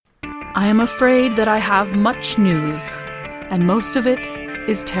I am afraid that I have much news, and most of it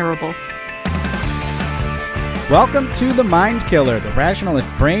is terrible. Welcome to The Mind Killer, the rationalist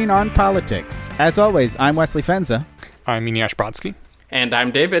brain on politics. As always, I'm Wesley Fenza. I'm Eneasz Brodsky. And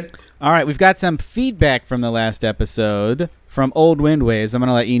I'm David. All right, we've got some feedback from the last episode from Old Windways. I'm going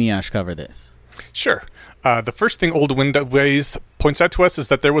to let Eneasz cover this. Sure. The first thing Old Windways points out to us is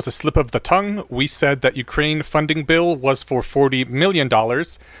that there was a slip of the tongue. We said that Ukraine funding bill was for $40 million.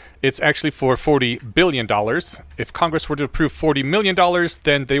 It's actually for $40 billion. If Congress were to approve $40 million,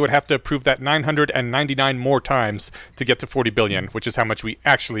 then they would have to approve that 999 more times to get to $40 billion, which is how much we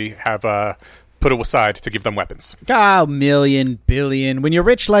actually have put aside to give them weapons. Oh, million, billion. When you're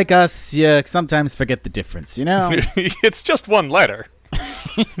rich like us, you sometimes forget the difference, you know? It's just one letter.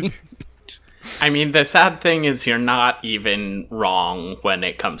 I mean, the sad thing is you're not even wrong when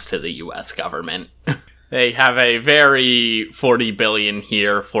it comes to the U.S. government. They have a very 40 billion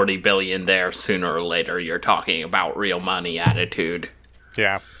here, 40 billion there. Sooner or later, you're talking about real money attitude.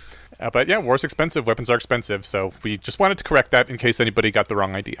 Yeah. But yeah, war's expensive, weapons are expensive, so we just wanted to correct that in case anybody got the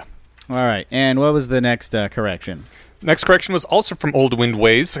wrong idea. All right, and what was the next correction? Next correction was also from Old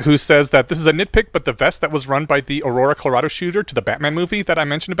Windways, who says that this is a nitpick, but the vest that was run by the Aurora, Colorado shooter to the Batman movie that I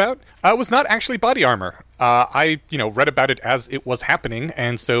mentioned about was not actually body armor. I read about it as it was happening,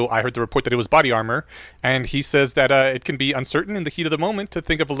 and so I heard the report that it was body armor, and he says that it can be uncertain in the heat of the moment to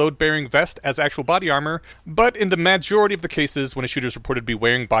think of a load-bearing vest as actual body armor, but in the majority of the cases when a shooter is reported to be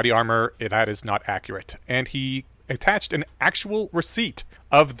wearing body armor, that is not accurate. And he attached an actual receipt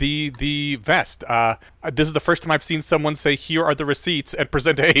of the vest. This is the first time I've seen someone say, "Here are the receipts," and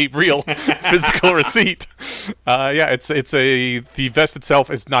present a real physical receipt. The vest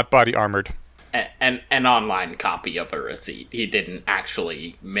itself is not body armored. An online copy of a receipt. He didn't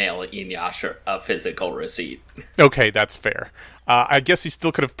actually mail Eneasz a physical receipt. Okay, that's fair. I guess he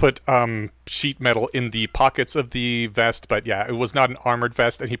still could have put sheet metal in the pockets of the vest, but yeah, it was not an armored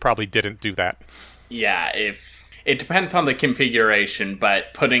vest, and he probably didn't do that. Yeah, it depends on the configuration,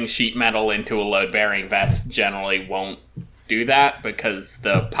 but putting sheet metal into a load-bearing vest generally won't do that because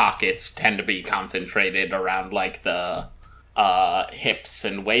the pockets tend to be concentrated around, like, the hips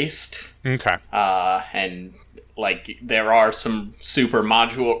and waist. Okay. And, like, there are some super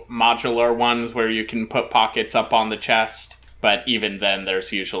modular ones where you can put pockets up on the chest, but even then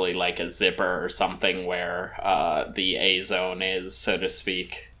there's usually, like, a zipper or something where the A-zone is, so to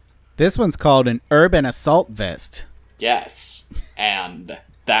speak. This one's called an urban assault vest. Yes, and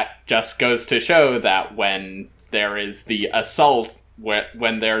that just goes to show that when there is the assault,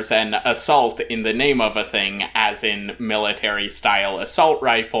 when there's an assault in the name of a thing, as in military-style assault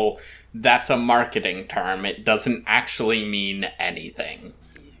rifle, that's a marketing term. It doesn't actually mean anything.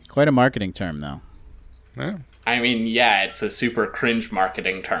 Quite a marketing term, though. Yeah. I mean, yeah, it's a super cringe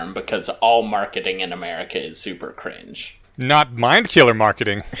marketing term because all marketing in America is super cringe. Not mind killer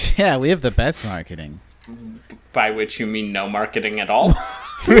marketing. Yeah, we have the best marketing. By which you mean no marketing at all?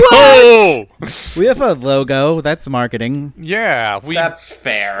 Whoa! We have a logo. That's marketing. Yeah, that's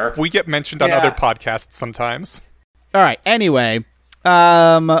fair. We get mentioned on other podcasts sometimes. All right. Anyway,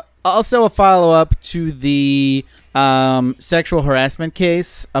 also a follow-up to the sexual harassment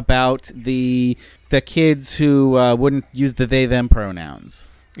case about the kids who wouldn't use the they/them pronouns.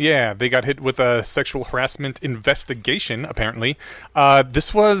 Yeah, they got hit with a sexual harassment investigation, apparently.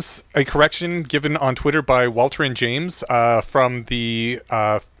 This was a correction given on Twitter by Walter and James from the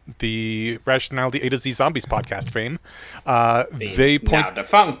Rationality A to Z Zombies podcast fame. They now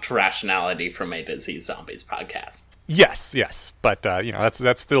defunct Rationality from A to Z Zombies podcast. Yes, but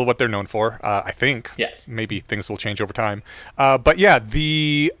that's still what they're known for. I think. Yes, maybe things will change over time. But yeah,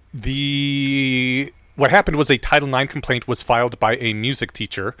 what happened was a Title IX complaint was filed by a music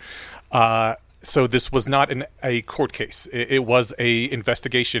teacher. So this was not a court case. It was a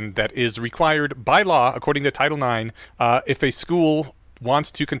investigation that is required by law, according to Title IX. If a school wants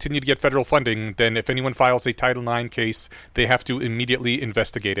to continue to get federal funding, then if anyone files a Title IX case, they have to immediately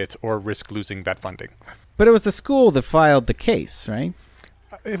investigate it or risk losing that funding. But it was the school that filed the case, right?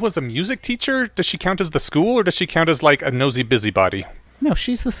 It was a music teacher? Does she count as the school, or does she count as, like, a nosy busybody? No,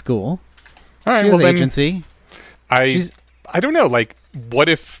 she's the school. All right, she's the agency. I don't know, like, what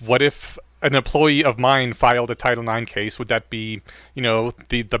if an employee of mine filed a Title IX case? Would that be, the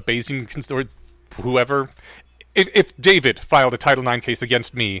Bayesian or whoever? If David filed a Title IX case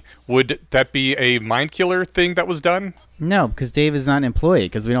against me, would that be a mind killer thing that was done? No, because David's not an employee,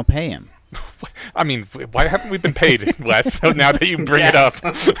 because we don't pay him. I mean, why haven't we been paid, Wes? So now that you bring it up.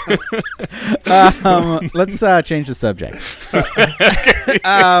 Let's change the subject.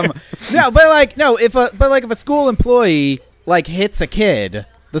 If a school employee hits a kid,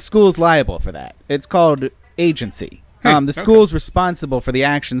 the school's liable for that. It's called agency. The school's responsible for the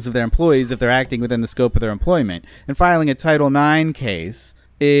actions of their employees if they're acting within the scope of their employment. And filing a Title IX case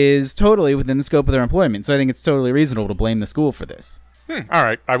is totally within the scope of their employment. So I think it's totally reasonable to blame the school for this. All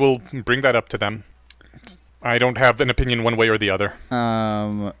right, I will bring that up to them. I don't have an opinion one way or the other.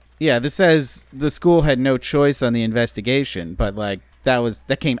 Yeah, this says the school had no choice on the investigation, but like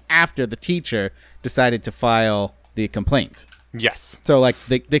that came after the teacher decided to file the complaint. Yes. So like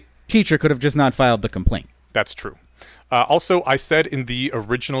the teacher could have just not filed the complaint. That's true. Also, I said in the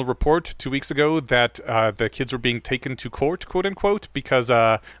original report 2 weeks ago that the kids were being taken to court, quote unquote, because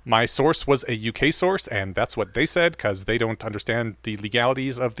my source was a UK source, and that's what they said, because they don't understand the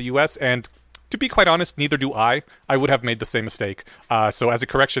legalities of the US, and to be quite honest, neither do I. I would have made the same mistake. So as a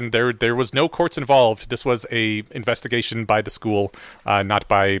correction, there was no courts involved. This was a investigation by the school, not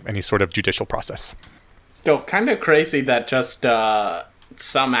by any sort of judicial process. Still kind of crazy that just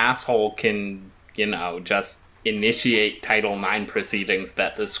some asshole can, just initiate Title IX proceedings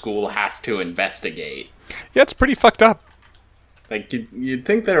that the school has to investigate. Yeah, it's pretty fucked up. Like, you'd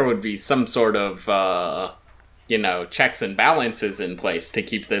think there would be some sort of, checks and balances in place to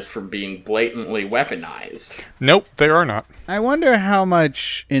keep this from being blatantly weaponized. Nope, there are not. I wonder how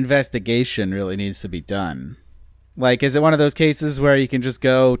much investigation really needs to be done. Like, is it one of those cases where you can just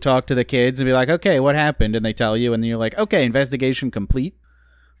go talk to the kids and be like, okay, what happened? And they tell you, and then you're like, okay, investigation complete?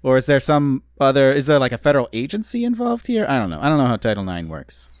 Or is there like a federal agency involved here? I don't know. I don't know how Title IX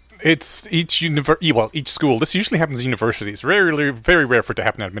works. It's each school. This usually happens in universities. Very rare for it to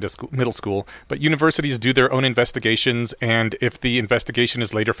happen at middle school. But universities do their own investigations, and if the investigation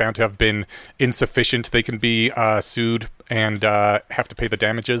is later found to have been insufficient, they can be sued and have to pay the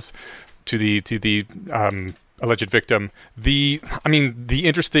damages to the alleged victim. The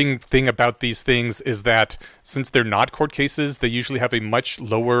interesting thing about these things is that since they're not court cases, they usually have a much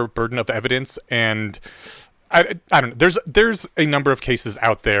lower burden of evidence, and I don't know. There's a number of cases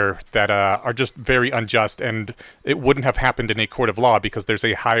out there that are just very unjust, and it wouldn't have happened in a court of law because there's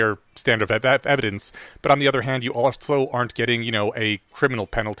a higher standard of evidence. But on the other hand, you also aren't getting, a criminal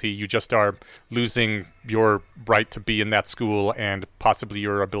penalty. You just are losing your right to be in that school and possibly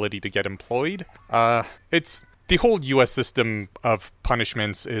your ability to get employed. It's the whole U.S. system of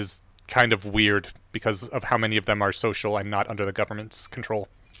punishments is kind of weird because of how many of them are social and not under the government's control.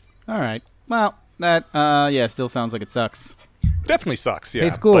 All right. Well, that, still sounds like it sucks. Definitely sucks, yeah. Hey,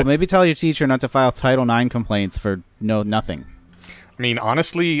 school, maybe tell your teacher not to file Title IX complaints for nothing. I mean,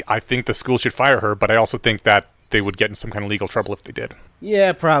 honestly, I think the school should fire her, but I also think that they would get in some kind of legal trouble if they did.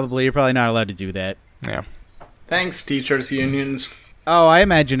 Yeah, probably. You're probably not allowed to do that. Yeah. Thanks, teachers' unions. Oh, I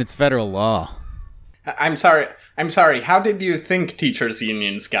imagine it's federal law. I'm sorry. How did you think teachers'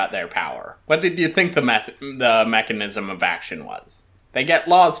 unions got their power? What did you think the mechanism of action was? They get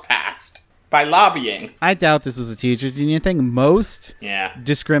laws passed by lobbying. I doubt this was a teachers' union thing. Most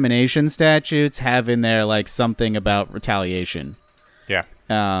discrimination statutes have in there like something about retaliation. Yeah.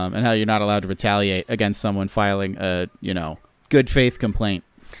 And how you're not allowed to retaliate against someone filing a, good faith complaint.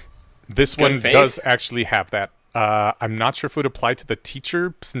 This one does actually have that. I'm not sure if it would apply to the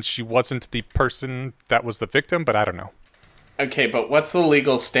teacher since she wasn't the person that was the victim, but I don't know. Okay, but what's the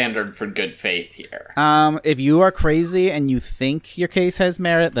legal standard for good faith here? If you are crazy and you think your case has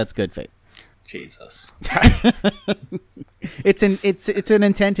merit, that's good faith. Jesus. It's an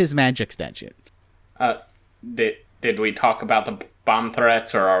intent is magic statute. Did we talk about the bomb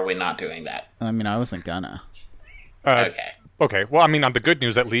threats, or are we not doing that? I mean, I wasn't gonna. Okay. Okay, well, I mean, on the good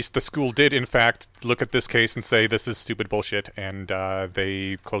news, at least, the school did, in fact, look at this case and say this is stupid bullshit, and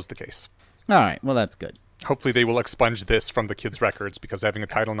they closed the case. All right, well, that's good. Hopefully they will expunge this from the kids' records, because having a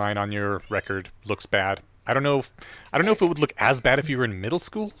Title IX on your record looks bad. I don't know if it would look as bad if you were in middle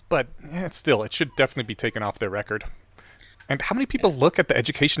school, but still, it should definitely be taken off their record. And how many people look at the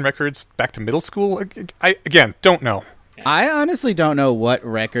education records back to middle school? I again, don't know. I honestly don't know what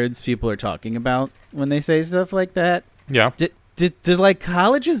records people are talking about when they say stuff like that. Yeah. Did like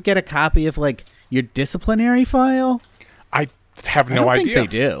colleges get a copy of like your disciplinary file? I have no idea. I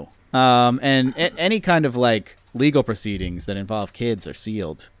think they do. And any kind of like legal proceedings that involve kids are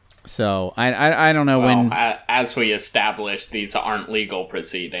sealed. So I don't know when. As we established, these aren't legal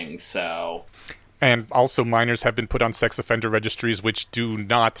proceedings. So. And also, minors have been put on sex offender registries, which do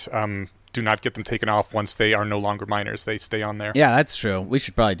not get them taken off once they are no longer minors. They stay on there. Yeah, that's true. We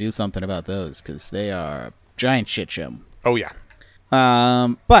should probably do something about those because they are a giant shit show. Oh yeah.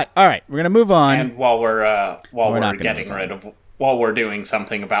 But all right, we're gonna move on. And while we're getting rid of while we're doing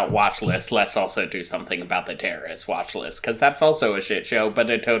something about watch lists, let's also do something about the terrorist watch list, because that's also a shit show,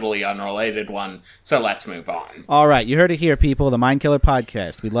 but a totally unrelated one. So let's move on. All right, you heard it here, people. The Mind Killer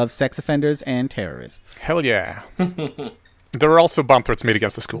Podcast. We love sex offenders and terrorists. Hell yeah. There were also bomb threats made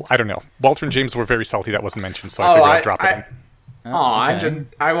against the school. I don't know. Walter and James were very salty that wasn't mentioned, so I figured I'd drop it in.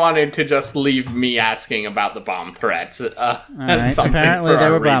 I wanted to just leave me asking about the bomb threats. Right. Something Apparently for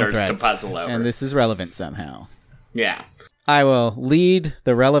there our were bomb readers threats, to puzzle over. and this is relevant somehow. Yeah. I will lead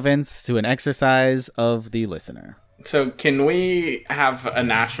the relevance to an exercise of the listener. So can we have a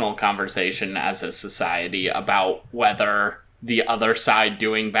national conversation as a society about whether the other side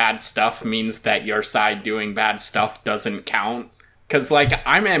doing bad stuff means that your side doing bad stuff doesn't count? Because, like,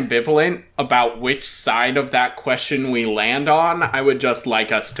 I'm ambivalent about which side of that question we land on. I would just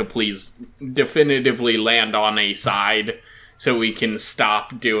like us to please definitively land on a side so we can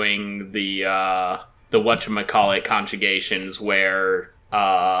stop doing the whatchamacallit conjugations where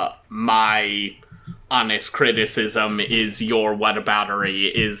my honest criticism is your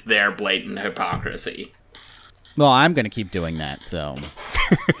whataboutery is their blatant hypocrisy. Well, I'm going to keep doing that, so...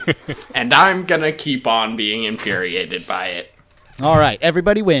 And I'm going to keep on being infuriated by it. All right,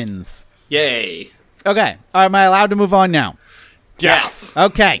 everybody wins. Yay. Okay, am I allowed to move on now? Yes.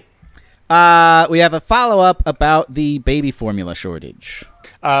 Okay. We have a follow-up about the baby formula shortage.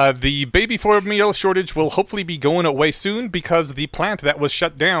 The baby formula shortage will hopefully be going away soon because the plant that was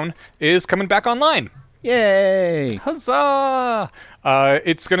shut down is coming back online. Yay! Huzzah!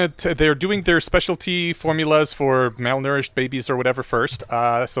 It's they're doing their specialty formulas for malnourished babies or whatever first.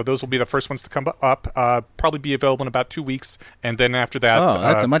 So those will be the first ones to come up. Probably be available in about 2 weeks, and then after that, Oh,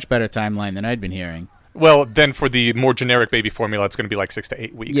 that's a much better timeline than I'd been hearing. well, then for the more generic baby formula, it's going to be like 6 to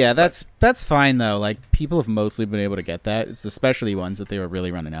 8 weeks. Yeah, that's fine though. Like, people have mostly been able to get that. It's the specialty ones that they were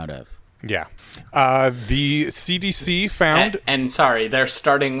really running out of. Yeah. The CDC found... And sorry, they're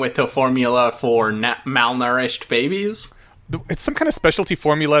starting with a formula for malnourished babies? It's some kind of specialty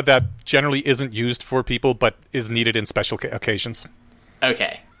formula that generally isn't used for people, but is needed in special occasions.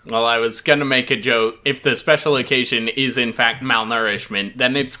 Okay. Well, I was gonna make a joke. If the special occasion is in fact malnourishment,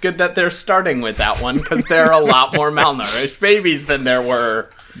 then it's good that they're starting with that one, because there are a lot more malnourished babies than there were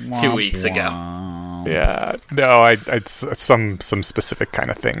 2 weeks ago. Yeah. No, it's some specific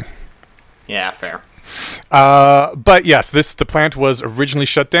kind of thing. Yeah, fair. But yes, the plant was originally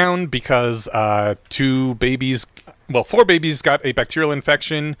shut down because 4 babies got a bacterial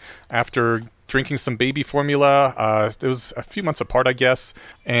infection after drinking some baby formula. It was a few months apart, I guess,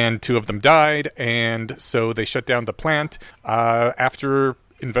 and 2 of them died, and so they shut down the plant. After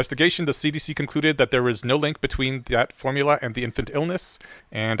investigation, the CDC concluded that there was no link between that formula and the infant illness,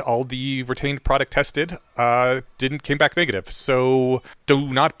 and all the retained product tested came back negative. So do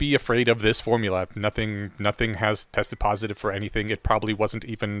not be afraid of this formula. Nothing has tested positive for anything. It probably wasn't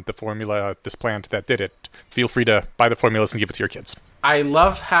even the formula, this plant, that did it. Feel free to buy the formulas and give it to your kids. I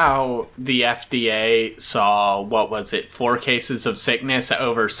love how the FDA saw, 4 cases of sickness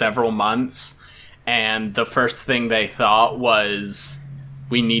over several months, and the first thing they thought was,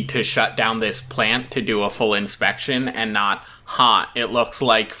 we need to shut down this plant to do a full inspection, and not, it looks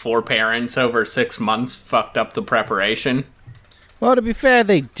like 4 parents over 6 months fucked up the preparation. Well, to be fair,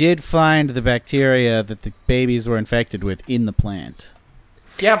 they did find the bacteria that the babies were infected with in the plant.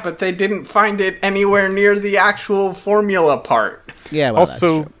 Yeah, but they didn't find it anywhere near the actual formula part. Yeah, well,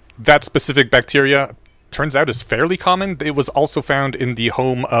 also, that's true. that specific bacteria turns out is fairly common. It was also found in the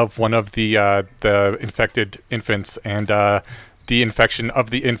home of one of the infected infants, and the infection of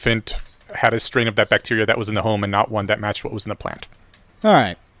the infant had a strain of that bacteria that was in the home and not one that matched what was in the plant. All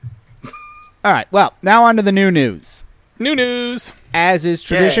right. Well, now on to the new news. New news! As is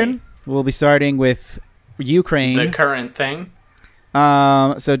tradition, we'll be starting with Ukraine. The current thing.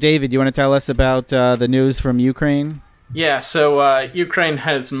 So, David, you want to tell us about the news from Ukraine? Yeah, so Ukraine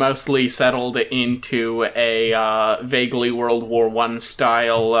has mostly settled into a vaguely World War I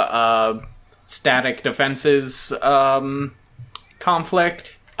style static defenses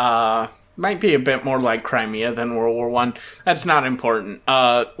conflict. Might be a bit more like Crimea than World War I. That's not important.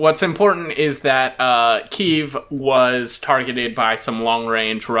 What's important is that Kyiv was targeted by some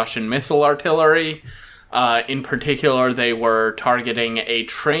long-range Russian missile artillery. In particular, they were targeting a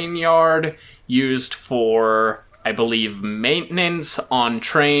train yard used for, I believe, maintenance on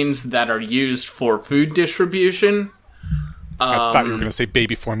trains that are used for food distribution. I thought you were going to say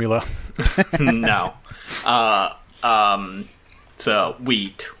baby formula. No. So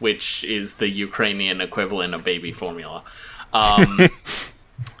wheat, which is the Ukrainian equivalent of baby formula.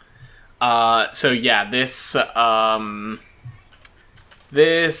 So yeah, this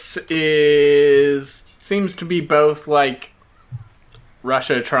seems to be both like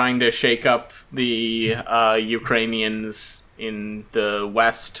Russia trying to shake up the Ukrainians in the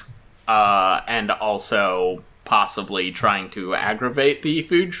West, and also possibly trying to aggravate the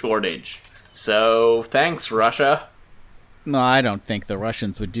food shortage. So, thanks, Russia. No, I don't think the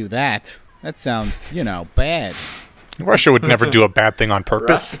Russians would do that. That sounds, bad. Russia would never do a bad thing on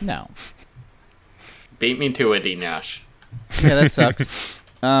purpose. No. Beat me to it, Enosh. Yeah, that sucks.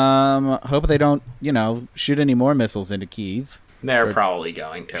 Hope they don't, shoot any more missiles into Kyiv. They're For probably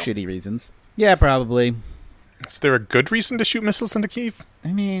going to. Shitty reasons. Yeah, probably. Is there a good reason to shoot missiles into Kyiv?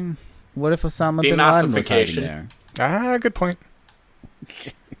 I mean, what if Osama bin Laden was hiding there? Ah, good point.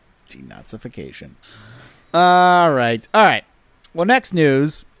 Denazification. All right. Well, next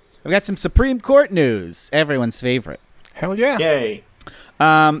news. We've got some Supreme Court news. Everyone's favorite. Hell yeah. Yay.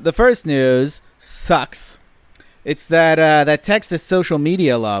 The first news sucks. It's that Texas social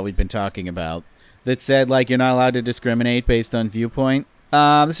media law we've been talking about that said, you're not allowed to discriminate based on viewpoint.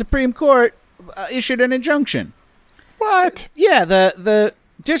 The Supreme Court issued an injunction. What? Yeah, the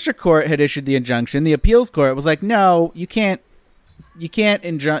district court had issued the injunction. The appeals court was like, no, you can't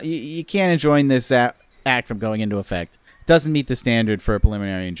enjoin this act from going into effect. It doesn't meet the standard for a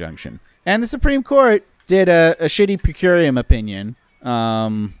preliminary injunction. And the Supreme Court did a shitty per curiam opinion,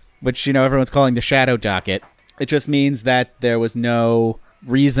 which, everyone's calling the shadow docket. It just means that there was no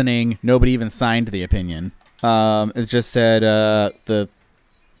reasoning. Nobody even signed the opinion. It just said the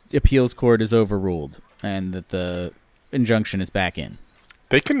appeals court is overruled and that the injunction is back in.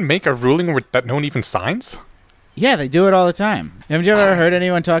 They can make a ruling that no one even signs? Yeah, they do it all the time. Haven't you ever heard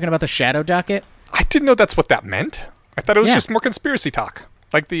anyone talking about the shadow docket? I didn't know that's what that meant. I thought it was just more conspiracy talk,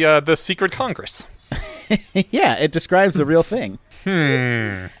 like the secret Congress. Yeah, it describes the real thing.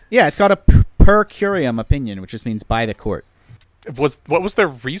 Yeah, it's called a per curiam opinion, which just means by the court. What was their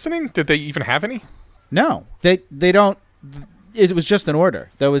reasoning? Did they even have any? No, they don't. It was just an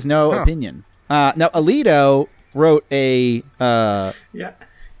order. There was no opinion. Now, Alito wrote a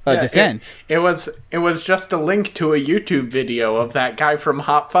dissent. It was just a link to a YouTube video of that guy from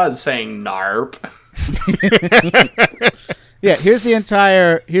Hot Fuzz saying "narp." Yeah, here's the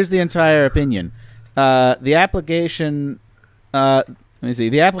entire opinion. The application. Let me see.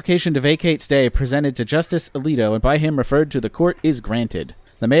 The application to vacate stay presented to Justice Alito and by him referred to the court is granted.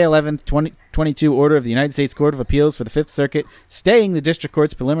 The May 11th, 2022 order of the United States Court of Appeals for the Fifth Circuit staying the district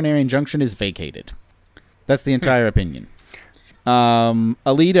court's preliminary injunction is vacated. That's the entire opinion.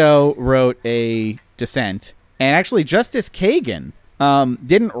 Alito wrote a dissent, and actually Justice Kagan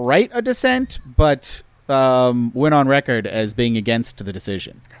didn't write a dissent, but went on record as being against the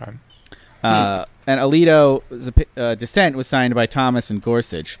decision. Okay. And Alito's dissent was signed by Thomas and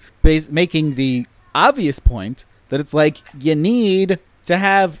Gorsuch, making the obvious point that it's you need to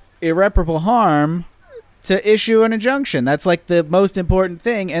have irreparable harm to issue an injunction. That's the most important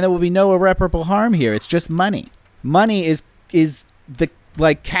thing, and there will be no irreparable harm here. It's just money. Money is the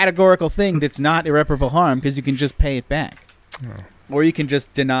categorical thing that's not irreparable harm because you can just pay it back. Or you can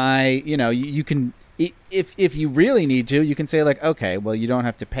just deny, you can, if you really need to, you can say okay, well, you don't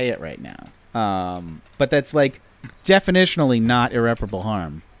have to pay it right now. But that's definitionally not irreparable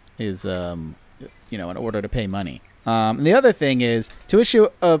harm is, in order to pay money. And the other thing is to issue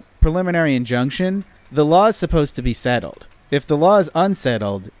a preliminary injunction, the law is supposed to be settled. If the law is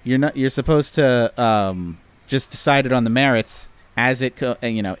unsettled, you're supposed to, just decide it on the merits as it,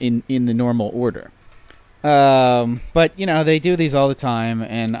 in the normal order. But they do these all the time,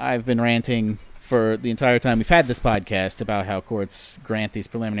 and I've been ranting for the entire time we've had this podcast about how courts grant these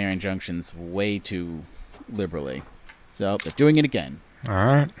preliminary injunctions way too liberally. So they're doing it again. All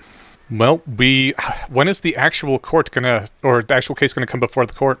right. Well, when is the actual court or the actual case gonna come before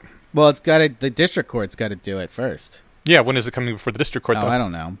the court? Well, the district court's got to do it first. Yeah, when is it coming before the district court? Oh, though? I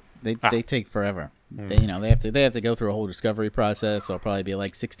don't know. They take forever. They have to go through a whole discovery process. There'll probably be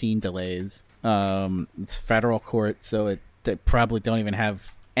 16 delays. It's federal court, so they probably don't even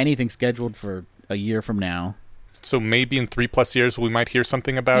have anything scheduled for a year from now. So maybe in 3+ years we might hear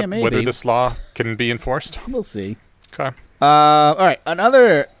something about whether this law can be enforced. We'll see. Okay. All right.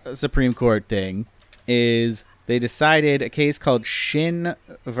 Another Supreme Court thing is they decided a case called Shin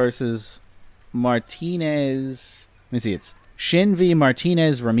versus Martinez. Let me see. It's Shin v.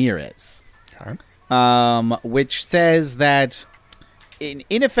 Martinez Ramirez. Okay. Which says that an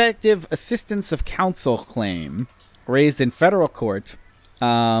ineffective assistance of counsel claim raised in federal court,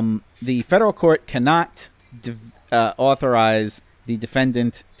 the federal court cannot authorize the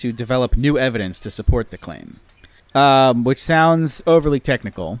defendant to develop new evidence to support the claim, which sounds overly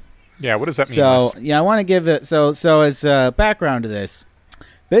technical. Yeah, what does that mean? So, I want to give it... So as background to this,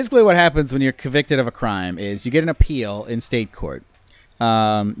 basically what happens when you're convicted of a crime is you get an appeal in state court.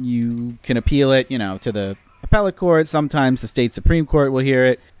 You can appeal it, to the appellate court. Sometimes the state Supreme Court will hear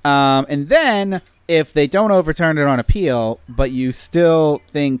it. And then if they don't overturn it on appeal, but you still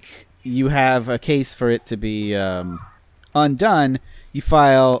think you have a case for it to be undone, you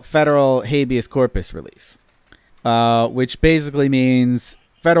file federal habeas corpus relief, which basically means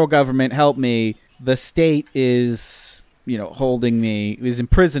federal government, help me. The state is, holding me, is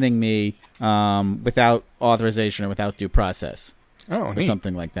imprisoning me without authorization or without due process. Oh, or neat.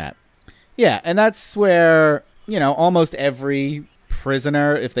 something like that. Yeah, and that's where, almost every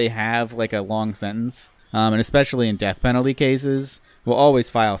prisoner, if they have like a long sentence, and especially in death penalty cases, will always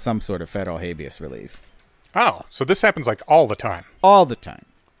file some sort of federal habeas relief. Oh, so this happens like all the time. All the time.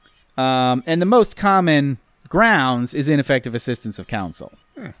 And the most common grounds is ineffective assistance of counsel.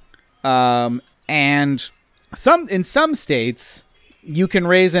 And in some states, you can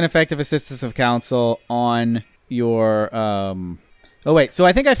raise ineffective assistance of counsel on your... so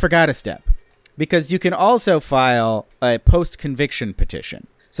I think I forgot a step. Because you can also file a post-conviction petition.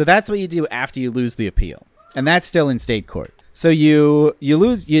 So that's what you do after you lose the appeal. And that's still in state court. So you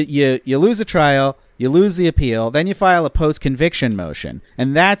lose a trial, you lose the appeal, then you file a post-conviction motion.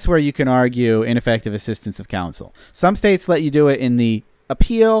 And that's where you can argue ineffective assistance of counsel. Some states let you do it in the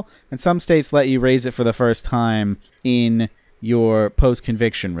appeal, and some states let you raise it for the first time in your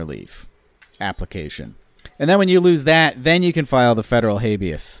post-conviction relief application. And then when you lose that, then you can file the federal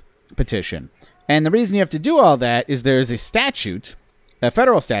habeas petition. And the reason you have to do all that is there's a statute, a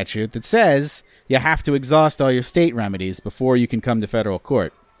federal statute, that says you have to exhaust all your state remedies before you can come to federal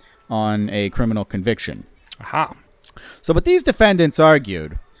court on a criminal conviction. Aha. So what these defendants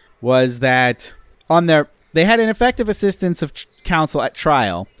argued was that they had ineffective assistance of counsel at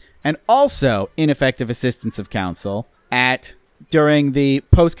trial and also ineffective assistance of counsel during the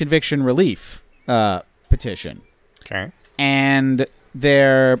post-conviction relief petition. Okay. And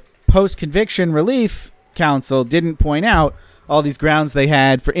their post-conviction relief counsel didn't point out all these grounds they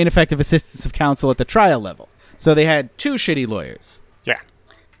had for ineffective assistance of counsel at the trial level. So they had two shitty lawyers. Yeah.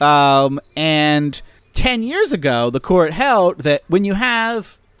 And 10 years ago, the court held that when you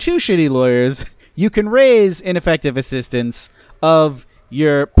have two shitty lawyers, you can raise ineffective assistance of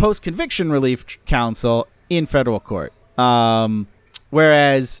your post-conviction relief counsel in federal court.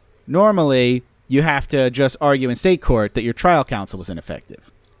 Whereas normally you have to just argue in state court that your trial counsel was ineffective.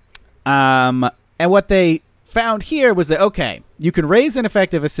 And what they found here was that, okay, you can raise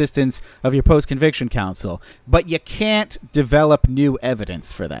ineffective assistance of your post-conviction counsel, but you can't develop new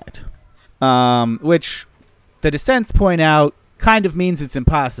evidence for that. Which the dissents point out kind of means it's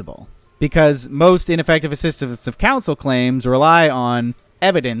impossible, because most ineffective assistance of counsel claims rely on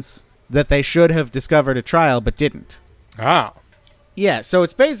evidence that they should have discovered at trial but didn't. Ah. Yeah, so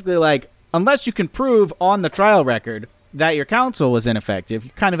it's basically like, unless you can prove on the trial record that your counsel was ineffective,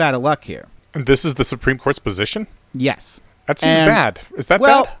 you're kind of out of luck here. And this is the Supreme Court's position? Yes. That seems bad. Is that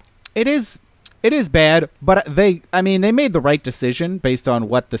well, bad? It is bad, but they made the right decision based on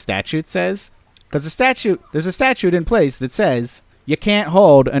what the statute says. Because there's a statute in place that says you can't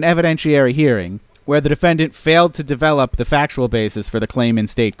hold an evidentiary hearing where the defendant failed to develop the factual basis for the claim in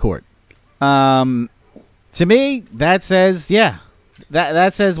state court. To me, that says,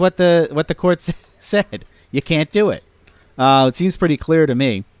 that says what the court said. You can't do it. It seems pretty clear to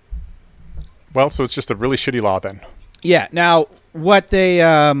me. Well, so it's just a really shitty law then. Yeah. Now, what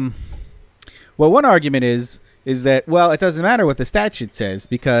one argument is that, well, it doesn't matter what the statute says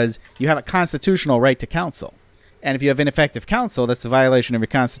because you have a constitutional right to counsel. And if you have ineffective counsel, that's a violation of your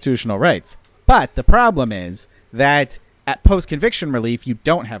constitutional rights. But the problem is that at post-conviction relief, you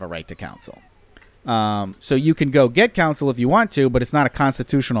don't have a right to counsel. So you can go get counsel if you want to, but it's not a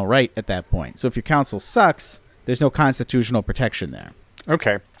constitutional right at that point. So if your counsel sucks, there's no constitutional protection there.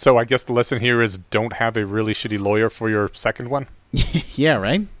 Okay, so I guess the lesson here is don't have a really shitty lawyer for your second one? Yeah,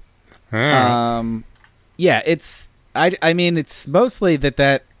 right? Hmm. Yeah, it's... I mean, it's mostly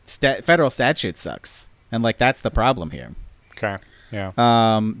that federal statute sucks. And, that's the problem here. Okay, yeah.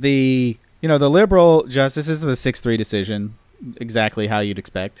 The liberal justices was a 6-3 decision, exactly how you'd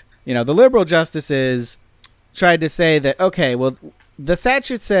expect. The liberal justices tried to say that, okay, well, the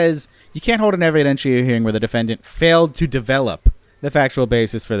statute says you can't hold an evidentiary hearing where the defendant failed to develop the factual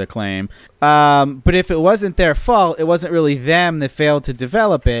basis for the claim. But if it wasn't their fault, it wasn't really them that failed to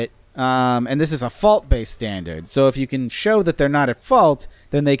develop it. And this is a fault-based standard. So if you can show that they're not at fault,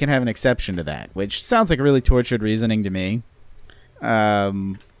 then they can have an exception to that, which sounds like really tortured reasoning to me.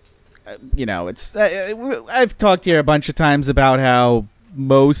 It's I've talked here a bunch of times about how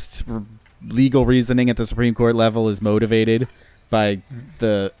most legal reasoning at the Supreme Court level is motivated by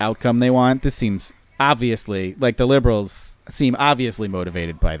the outcome they want. This seems obviously, like the liberals seem obviously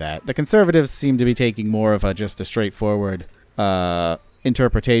motivated by that. The conservatives seem to be taking more of just a straightforward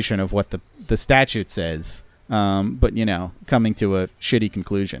interpretation of what the statute says, but coming to a shitty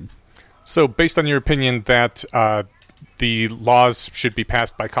conclusion. So, based on your opinion that the laws should be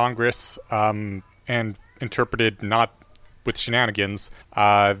passed by Congress and interpreted not with shenanigans,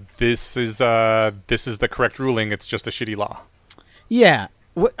 this is the correct ruling. It's just a shitty law. Yeah,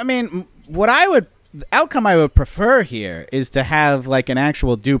 the outcome I would prefer here is to have like an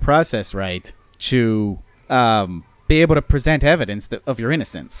actual due process right to be able to present evidence of your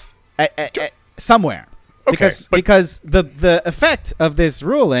innocence somewhere. Okay, Because the effect of this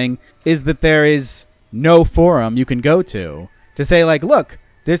ruling is that there is no forum you can go to say, like, look,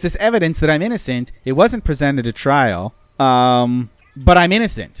 there's this evidence that I'm innocent. It wasn't presented at trial, but I'm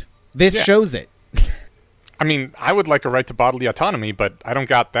innocent. This shows it. I mean, I would like a right to bodily autonomy, but I don't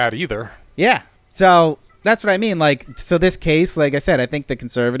got that either. Yeah. So that's what I mean. Like, so this case, like I said, I think the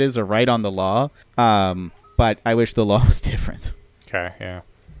conservatives are right on the law, but I wish the law was different. Okay, yeah.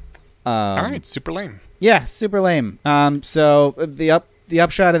 All right, super lame. Yeah, super lame. So the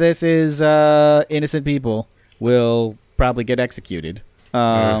upshot of this is innocent people will probably get executed.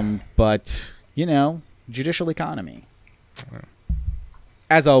 But, judicial economy.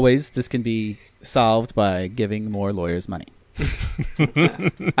 As always, this can be solved by giving more lawyers money.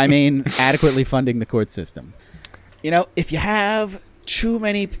 Adequately funding the court system. If you have too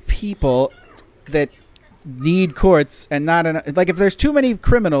many people that need courts and not enough, like if there's too many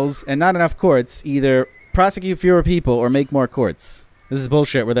criminals and not enough courts, either prosecute fewer people or make more courts. This is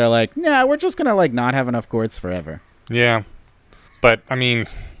bullshit where they're like, nah, we're just gonna like not have enough courts forever. Yeah, but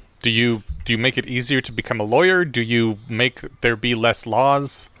do you make it easier to become a lawyer? Do you make there be less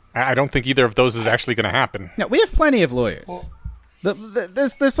laws? I don't think either of those is actually going to happen. No, we have plenty of lawyers.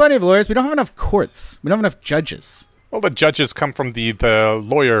 There's plenty of lawyers. We don't have enough courts. We don't have enough judges. Well, the judges come from the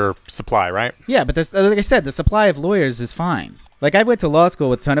lawyer supply, right? Yeah, but like I said, the supply of lawyers is fine. Like, I went to law school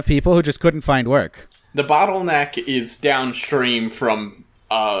with a ton of people who just couldn't find work. The bottleneck is downstream from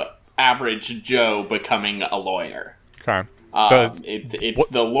average Joe becoming a lawyer. Okay. It's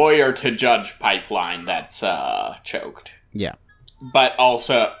the lawyer to judge pipeline that's choked. Yeah. But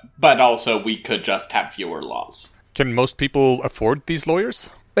also we could just have fewer laws. Can most people afford these lawyers?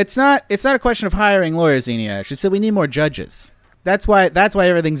 It's not a question of hiring lawyers, Enia. She said we need more judges. That's why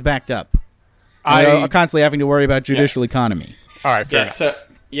everything's backed up. I'm constantly having to worry about judicial economy. All right, fair enough. So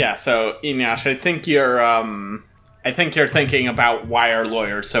Inash, I think you're thinking about why are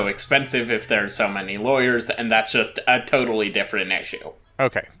lawyers so expensive if there's so many lawyers, and that's just a totally different issue.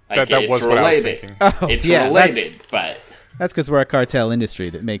 Okay, like, that was what I was thinking. It's related, but that's because we're a cartel industry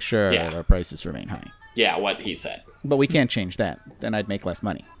that makes sure our prices remain high. Yeah, what he said. But we can't change that. Then I'd make less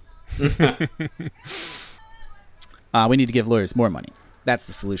money. We need to give lawyers more money. That's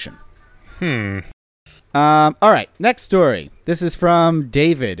the solution. All right, next story. This is from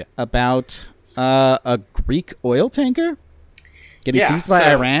David about a Greek oil tanker getting seized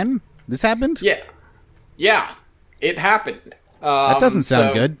by Iran. This happened? Yeah, it happened. That doesn't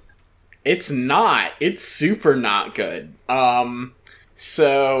sound good. It's not. It's super not good.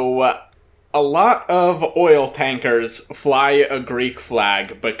 So a lot of oil tankers fly a Greek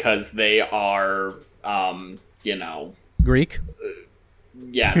flag because they are, Greek?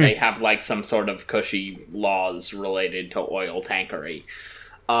 Yeah, they have like some sort of cushy laws related to oil tankery.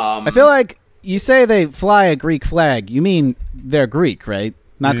 I feel like you say they fly a Greek flag. You mean they're Greek, right?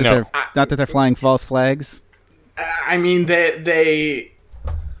 Not that they're flying false flags. I mean they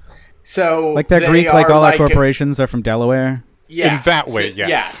so like they're Greek, like all our corporations are from Delaware. Yeah, in that way, yes.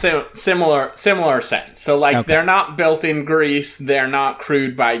 Yeah, so similar sense. So like they're not built in Greece. They're not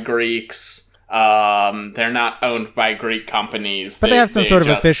crewed by Greeks. They're not owned by Greek companies. But they have some sort of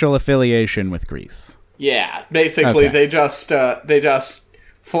official affiliation with Greece. Yeah, basically they just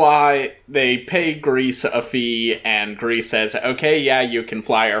fly. They pay Greece a fee, and Greece says, "Okay, yeah, you can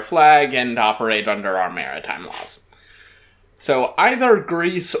fly our flag and operate under our maritime laws." So either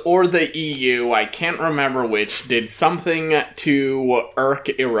Greece or the EU, I can't remember which, did something to irk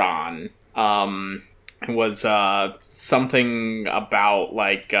Iran. It was something about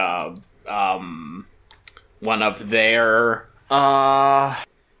like one of their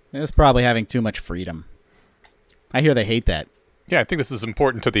It was probably having too much freedom. I hear they hate that. Yeah, I think this is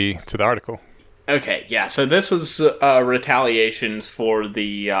important to the article. Okay, yeah, so this was retaliations for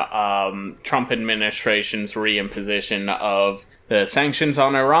the Trump administration's reimposition of the sanctions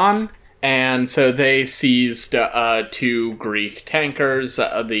on Iran, and so they seized two Greek tankers,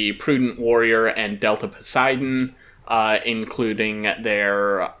 the Prudent Warrior and Delta Poseidon, including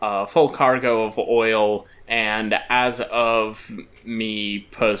their full cargo of oil. And as of me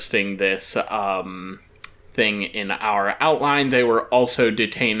posting this thing in our outline, they were also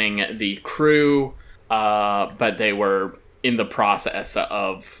detaining the crew, but they were in the process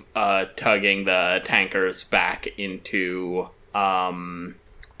of tugging the tankers back into an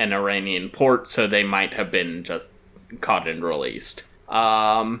Iranian port, so they might have been just caught and released.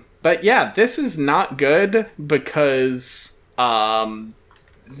 But yeah, this is not good because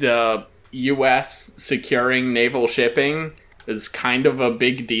the U.S. securing naval shipping is kind of a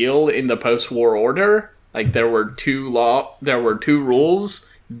big deal in the post-war order. Like, there were two rules: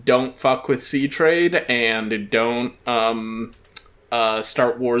 don't fuck with sea trade and don't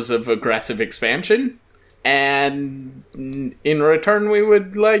start wars of aggressive expansion. And in return, we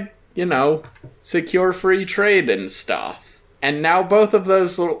would, secure free trade and stuff. And now both of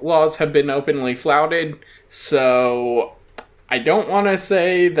those laws have been openly flouted, so I don't want to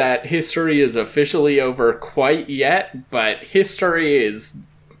say that history is officially over quite yet, but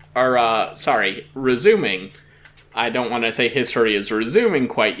resuming. I don't want to say history is resuming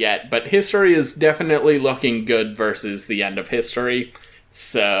quite yet, but history is definitely looking good versus the end of history.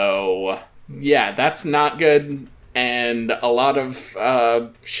 So, yeah, that's not good. And a lot of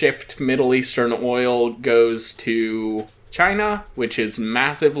shipped Middle Eastern oil goes to China, which is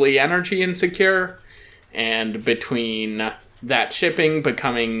massively energy insecure. And between that shipping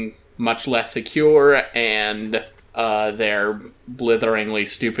becoming much less secure and their blitheringly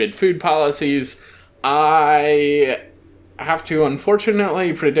stupid food policies, I have to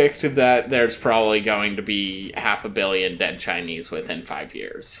unfortunately predict that there's probably going to be 500 million dead Chinese within 5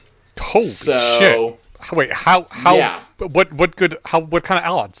 years. Holy shit! Wait, how? Yeah. What kind of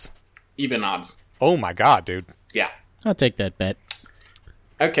odds? Even odds. Oh my god, dude. Yeah. I'll take that bet.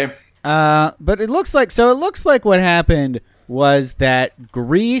 Okay. But it looks like what happened was that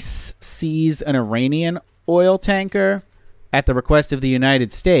Greece seized an Iranian oil tanker at the request of the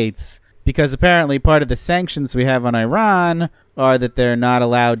United States, because apparently part of the sanctions we have on Iran are that they're not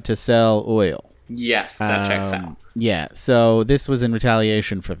allowed to sell oil. Yes, that checks out. Yeah, so this was in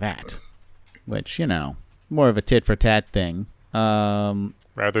retaliation for that, which, more of a tit-for-tat thing.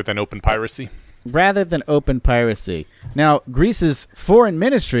 Rather than open piracy. Now, Greece's foreign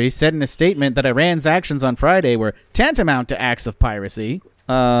ministry said in a statement that Iran's actions on Friday were tantamount to acts of piracy.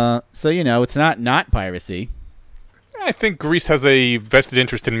 So, it's not piracy. I think Greece has a vested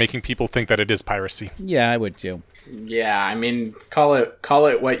interest in making people think that it is piracy. Yeah, I would too. Yeah, I mean, call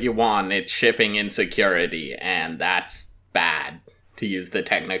it what you want. It's shipping insecurity, and that's bad, to use the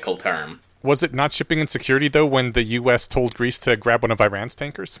technical term. Was it not shipping insecurity, though, when the U.S. told Greece to grab one of Iran's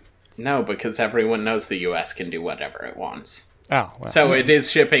tankers? No, because everyone knows the U.S. can do whatever it wants. Oh, well. So it is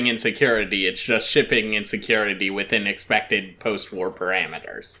shipping insecurity. It's just shipping insecurity within expected post-war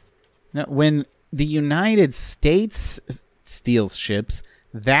parameters. Now, when the United States steals ships,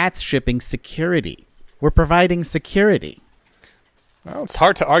 that's shipping security. We're providing security. Well, it's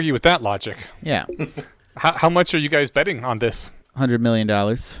hard to argue with that logic. Yeah. How much are you guys betting on this? $100 million.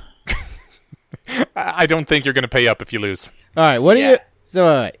 I don't think you're going to pay up if you lose. All right, what do you...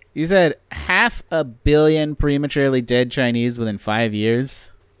 So, you said 500 million prematurely dead Chinese within 5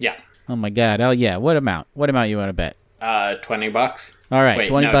 years? Yeah. Oh my god. Oh yeah, what amount? What amount you want to bet? $20. All right, wait,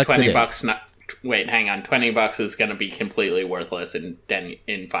 $20 no, $20 it is. Wait, hang on. $20 is going to be completely worthless in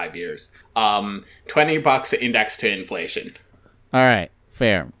 5 years. $20 indexed to inflation. All right,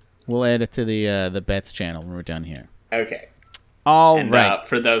 fair. We'll add it to the bets channel when we're done here. Okay. All right.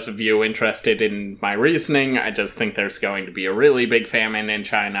 For those of you interested in my reasoning, I just think there's going to be a really big famine in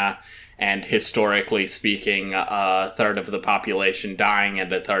China, and historically speaking, a third of the population dying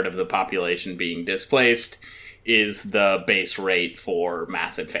and a third of the population being displaced is the base rate for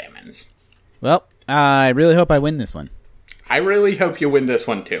massive famines. Well, I really hope I win this one. I really hope you win this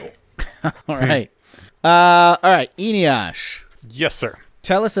one too. All right. All right, Eneasz. Yes, sir.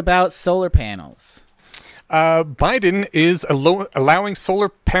 Tell us about solar panels. Biden is allowing solar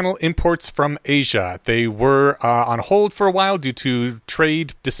panel imports from Asia. They were on hold for a while due to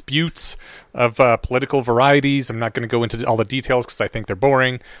trade disputes of political varieties. I'm not going to go into all the details because I think they're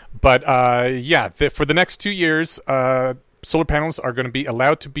boring. But for the next 2 years, solar panels are going to be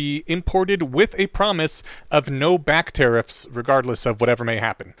allowed to be imported with a promise of no back tariffs, regardless of whatever may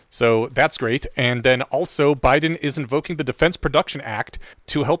happen. So that's great. And then also, Biden is invoking the Defense Production Act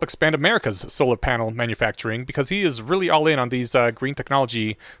to help expand America's solar panel manufacturing, because he is really all in on these green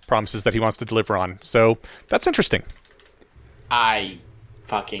technology promises that he wants to deliver on. So that's interesting. I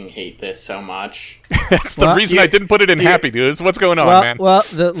fucking hate this so much. That's the reason I didn't put it in happy news. What's going on, man? Well,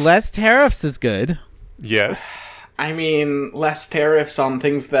 the less tariffs is good. Yes. I mean, less tariffs on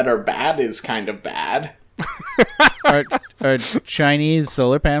things that are bad is kind of bad. Are Chinese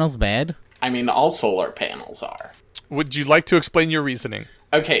solar panels bad? I mean, all solar panels are. Would you like to explain your reasoning?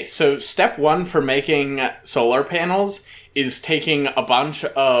 Okay, so step one for making solar panels is taking a bunch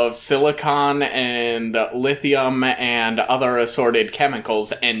of silicon and lithium and other assorted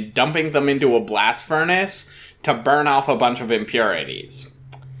chemicals and dumping them into a blast furnace to burn off a bunch of impurities.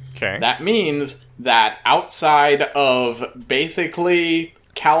 Okay. That means that outside of basically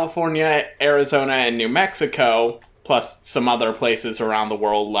California, Arizona, and New Mexico, plus some other places around the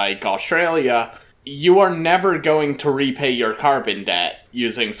world like Australia, you are never going to repay your carbon debt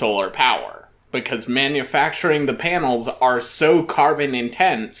using solar power, because manufacturing the panels are so carbon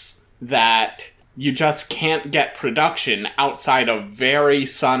intense that you just can't get production outside of very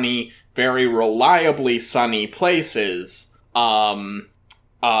sunny, very reliably sunny places,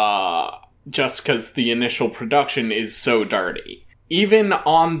 just because the initial production is so dirty. Even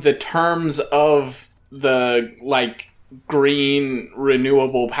on the terms of the, green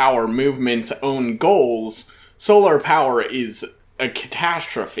renewable power movement's own goals, solar power is a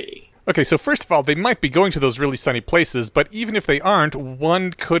catastrophe. Okay, so first of all, they might be going to those really sunny places, but even if they aren't,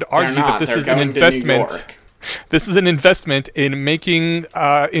 one could argue that this is an investment. This is an investment in making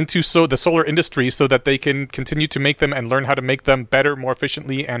into the solar industry so that they can continue to make them and learn how to make them better, more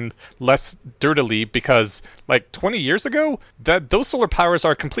efficiently, and less dirtily. Because 20 years ago, those solar powers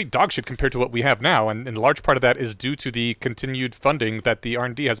are complete dog shit compared to what we have now, and a large part of that is due to the continued funding that the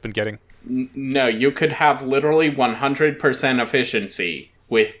R&D has been getting. No, you could have literally 100% efficiency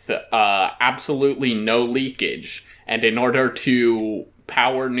with absolutely no leakage, and in order to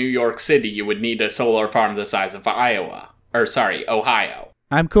power New York City, you would need a solar farm the size of Ohio.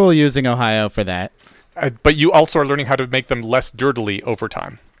 I'm cool using Ohio for that. But you also are learning how to make them less dirtily over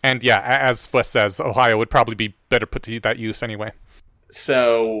time. And yeah, as Wes says, Ohio would probably be better put to that use anyway.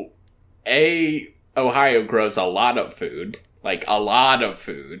 So, Ohio grows a lot of food.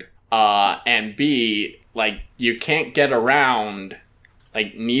 And B, you can't get around,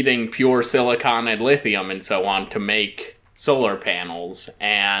 needing pure silicon and lithium and so on to make solar panels,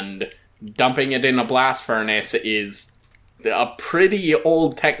 and dumping it in a blast furnace is a pretty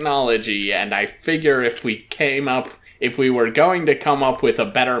old technology, and I figure if we were going to come up with a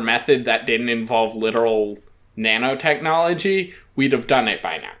better method that didn't involve literal nanotechnology, we'd have done it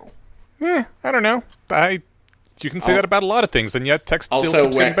by now. I don't know. You can say that about a lot of things, and yet tech still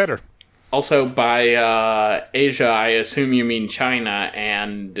keeps getting better. Also, by Asia, I assume you mean China,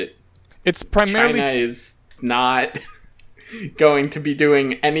 and it's primarily China is not going to be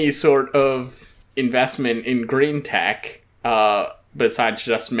doing any sort of investment in green tech besides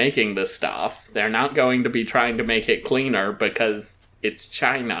just making the stuff. They're not going to be trying to make it cleaner because it's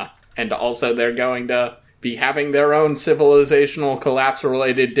China, and also they're going to be having their own civilizational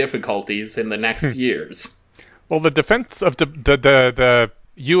collapse-related difficulties in the next years. Well, the defense of the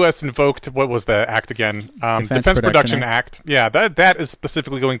U.S. invoked, what was the act again? Defense Production Act. Yeah, that is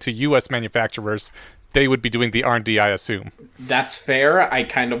specifically going to U.S. manufacturers. They would be doing the R&D, I assume. That's fair. I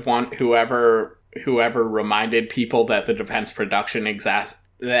kind of want whoever reminded people that the Defense Production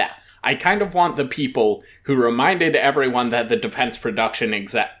I kind of want the people who reminded everyone that the Defense Production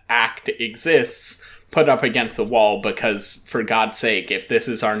Act exists put up against the wall, because, for God's sake, if this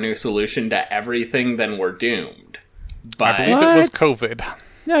is our new solution to everything, then we're doomed. But I believe it was COVID.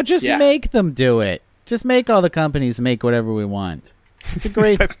 No, just make them do it. Just make all the companies make whatever we want. It's a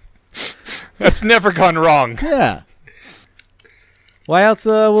great... That's never gone wrong. Yeah. Why else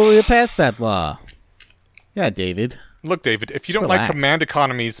will we pass that law? Yeah, David. Look, David, if you don't like command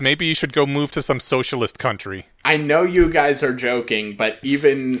economies, maybe you should go move to some socialist country. I know you guys are joking, but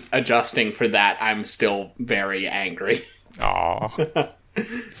even adjusting for that, I'm still very angry. Aww.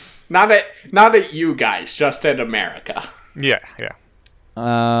 Not at you guys, just at America. Yeah.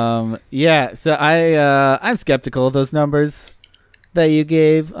 Yeah, so I'm skeptical of those numbers that you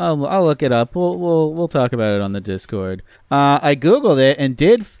gave. I'll look it up. We'll talk about it on the Discord. I googled it and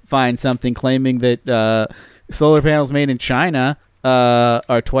did find something claiming that solar panels made in China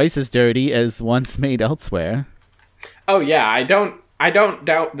are twice as dirty as ones made elsewhere. Oh yeah, I don't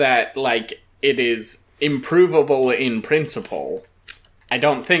doubt that it is improvable in principle. I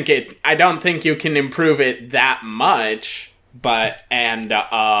don't think you can improve it that much, but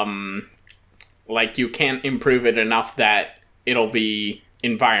you can't improve it enough that it'll be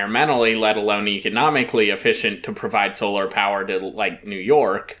environmentally, let alone economically efficient to provide solar power to New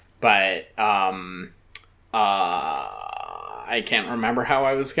York. But I can't remember how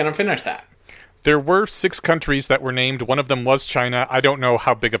I was going to finish that. There were 6 countries that were named. One of them was China. I don't know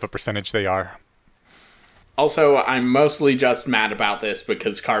how big of a percentage they are. Also, I'm mostly just mad about this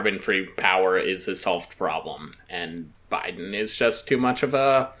because carbon-free power is a solved problem, and Biden is just too much of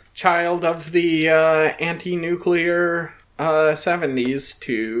a child of the anti-nuclear 70s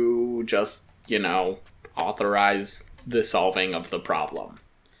to just, authorize the solving of the problem.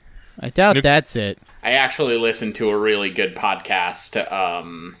 I doubt that's it. I actually listened to a really good podcast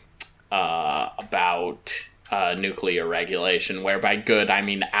about nuclear regulation, where by good I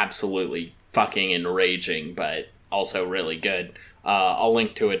mean absolutely fucking enraging, but also really good. I'll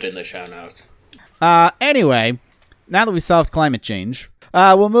link to it in the show notes. Anyway, now that we solved climate change,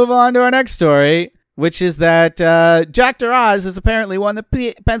 we'll move on to our next story, which is that Dr. Oz has apparently won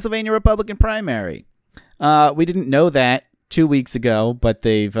the Pennsylvania Republican primary. We didn't know that 2 weeks ago, but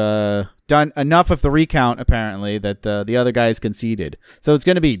they've done enough of the recount, apparently, that the other guys conceded. So it's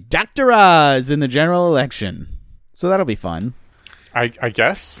going to be Dr. Oz in the general election. So that'll be fun. I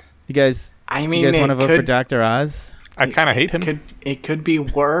guess. You guys want to vote for Dr. Oz? I kind of hate him. It could be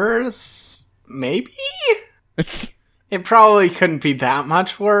worse. Maybe? It probably couldn't be that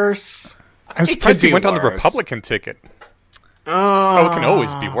much worse. I'm surprised he went on the Republican ticket. Oh, it can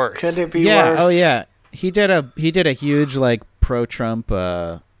always be worse. Could it be worse? Oh, yeah. He did a huge, pro-Trump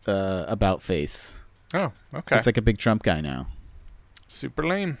about face. Oh, okay. So it's like a big Trump guy now. Super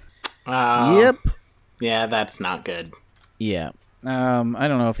lame. Yep. Yeah, that's not good. Yeah. I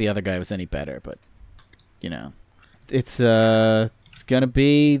don't know if the other guy was any better, but, it's going to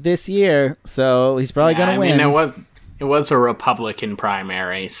be this year, so he's probably going to win. It was a Republican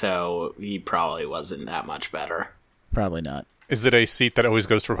primary, so he probably wasn't that much better. Probably not. Is it a seat that always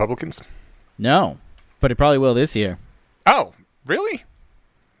goes to Republicans? No, but it probably will this year. Oh, really?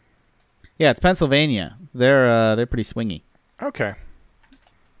 Yeah, it's Pennsylvania. They're pretty swingy. Okay.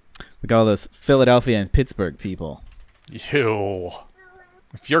 We got all those Philadelphia and Pittsburgh people. Ew.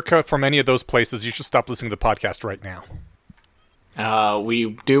 If you're from any of those places, you should stop listening to the podcast right now.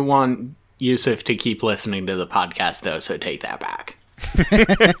 We do want Yusuf to keep listening to the podcast, though, so take that back.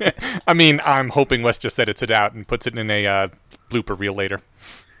 I mean, I'm hoping Wes just edits it out and puts it in a blooper reel later.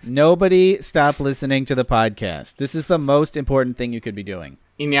 Nobody stop listening to the podcast. This is the most important thing you could be doing.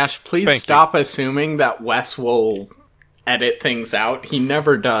 Inyash, please stop assuming that Wes will edit things out. He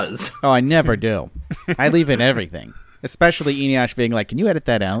never does. Oh, I never do. I leave in everything. Especially Inyash being like, can you edit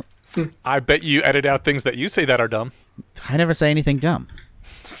that out? I bet you edit out things that you say that are dumb. I never say anything dumb.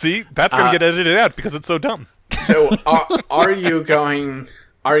 See, that's going to get edited out because it's so dumb. So, are you going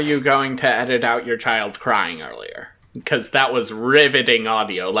to edit out your child crying earlier? Because that was riveting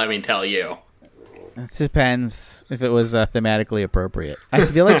audio, let me tell you. It depends if it was thematically appropriate. I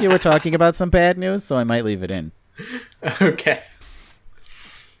feel like you were talking about some bad news, so I might leave it in. Okay.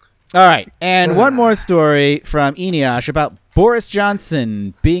 All right, and one more story from Inyash about Boris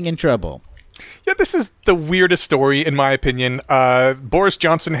Johnson being in trouble. Yeah, this is the weirdest story, in my opinion. Boris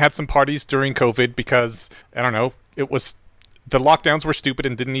Johnson had some parties during COVID because, I don't know, the lockdowns were stupid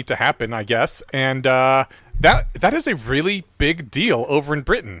and didn't need to happen, I guess. And that is a really big deal over in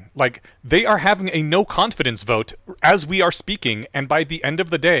Britain. Like, they are having a no confidence vote as we are speaking, and by the end of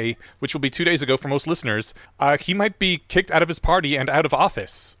the day, which will be 2 days ago for most listeners, he might be kicked out of his party and out of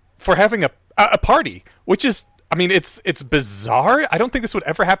office for having a party, which is, I mean, it's bizarre. I don't think this would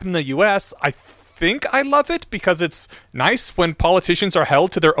ever happen in the U.S. I think I love it because it's nice when politicians are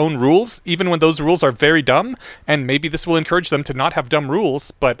held to their own rules, even when those rules are very dumb, and maybe this will encourage them to not have dumb rules,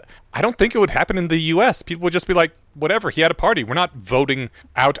 but I don't think it would happen in the U.S. People would just be like, whatever, he had a party. We're not voting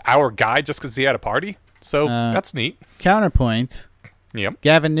out our guy just because he had a party. So that's neat. Counterpoint. Yep.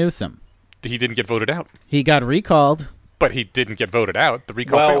 Gavin Newsom. He didn't get voted out. He got recalled. But he didn't get voted out. The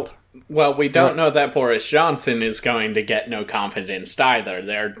recall failed. Well, we don't know that Boris Johnson is going to get no confidence either.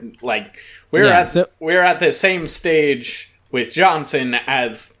 They're like we're at the same stage with Johnson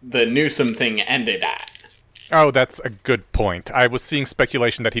as the Newsom thing ended at. Oh, that's a good point. I was seeing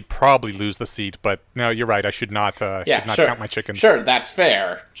speculation that he'd probably lose the seat, but no, you're right. I should not count my chickens. Sure, that's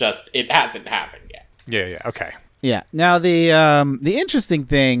fair. Just it hasn't happened yet. Yeah, okay. Yeah. Now the interesting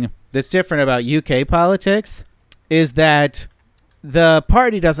thing that's different about UK politics is that the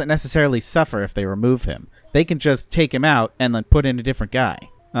party doesn't necessarily suffer if they remove him. They can just take him out and then put in a different guy.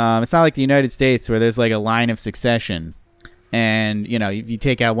 It's not like the United States where there's like a line of succession, and if you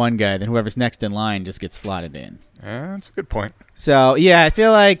take out one guy, then whoever's next in line just gets slotted in. That's a good point. So yeah, I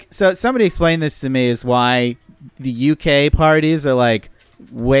feel like somebody explained this to me is why the UK parties are like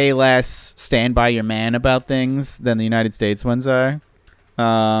way less stand by your man about things than the United States ones are.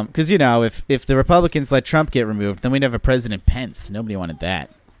 Because, if the Republicans let Trump get removed, then we'd have a President Pence. Nobody wanted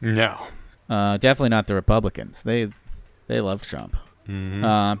that. No. Definitely not the Republicans. They love Trump.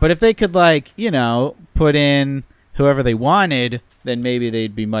 But if they could, put in whoever they wanted, then maybe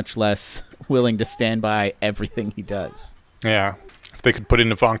they'd be much less willing to stand by everything he does. Yeah. If they could put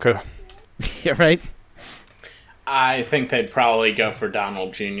in Ivanka. Yeah, right? I think they'd probably go for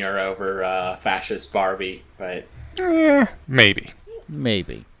Donald Jr. over fascist Barbie, but... Maybe.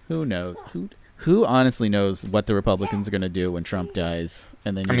 Maybe. Who knows? Who honestly knows what the Republicans are going to do when Trump dies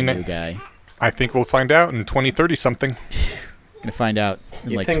and they need a new guy? I think we'll find out in 2030 something. Going to find out in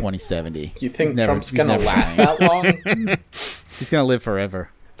 2070. You think Trump's going to last that long? He's going to live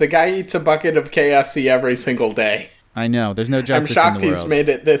forever. The guy eats a bucket of KFC every single day. I know. There's no justice in the world. I'm shocked he's made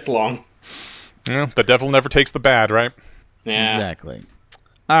it this long. Yeah, the devil never takes the bad, right? Yeah. Exactly.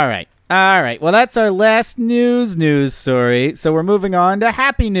 All right. Well, that's our last news story. So we're moving on to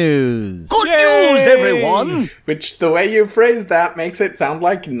happy news. Good news, everyone! Which, the way you phrase that, makes it sound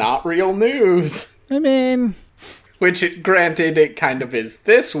like not real news. I mean... Which, granted, it kind of is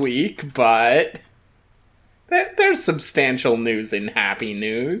this week, but... There's substantial news in happy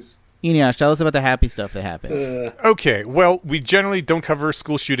news. Eneasz, tell us about the happy stuff that happened. Okay, well, we generally don't cover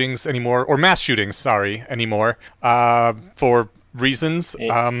school shootings anymore, or mass shootings, anymore, for reasons.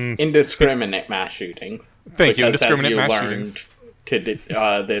 Indiscriminate mass shootings. Thank you, indiscriminate mass shootings.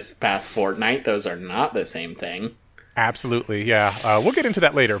 This past fortnight, those are not the same thing. Absolutely, yeah. We'll get into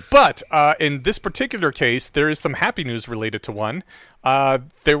that later. But in this particular case, there is some happy news related to one,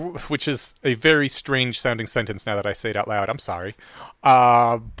 which is a very strange-sounding sentence now that I say it out loud. I'm sorry.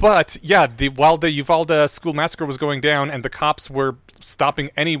 But, yeah, while the Uvalde school massacre was going down and the cops were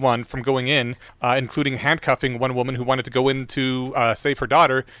stopping anyone from going in, including handcuffing one woman who wanted to go in to save her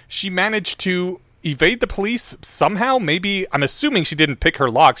daughter, she managed to evade the police somehow. Maybe, I'm assuming she didn't pick her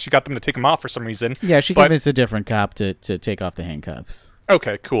locks. She got them to take them off for some reason. Yeah, she convinced a different cop to take off the handcuffs.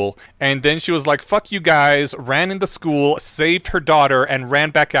 Okay, cool. And then she was like, fuck you guys, ran into school, saved her daughter, and ran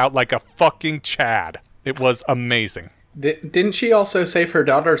back out like a fucking Chad. It was amazing. Didn't she also save her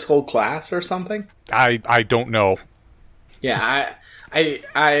daughter's whole class or something? I don't know. Yeah,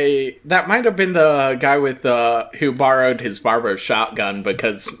 I that might have been the guy with who borrowed his barber's shotgun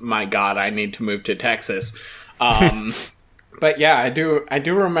because, my God, I need to move to Texas. But yeah, I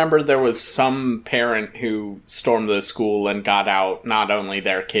do remember there was some parent who stormed the school and got out not only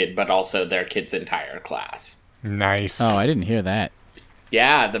their kid but also their kid's entire class. Nice. Oh, I didn't hear that.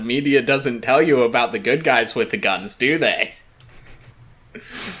 Yeah, the media doesn't tell you about the good guys with the guns, do they?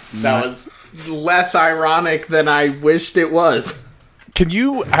 That was less ironic than I wished it was. Can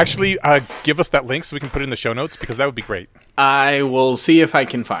you actually give us that link so we can put it in the show notes? Because that would be great. I will see if I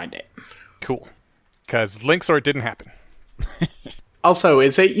can find it. Cool. Because links or it didn't happen. Also,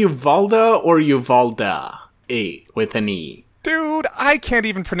 is it Uvalde or Uvalda? With an E. Dude, I can't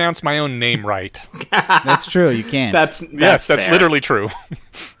even pronounce my own name right. That's true, you can't. That's literally true.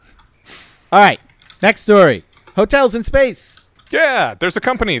 All right, next story. Hotels in space. Yeah, there's a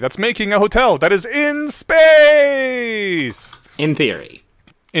company that's making a hotel that is in space. In theory.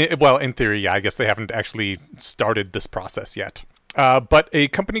 In theory, yeah. I guess they haven't actually started this process yet. But a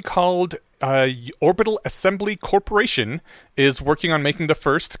company called Orbital Assembly Corporation is working on making the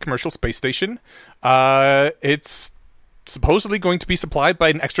first commercial space station. It's supposedly going to be supplied by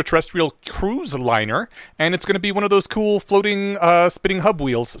an extraterrestrial cruise liner, and it's going to be one of those cool floating spinning hub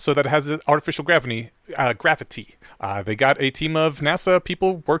wheels so that it has artificial gravity. They got a team of NASA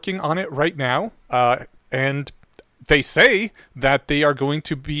people working on it right now, and they say that they are going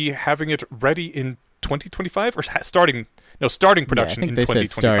to be having it ready in 2025 or starting production in 2025. I think they said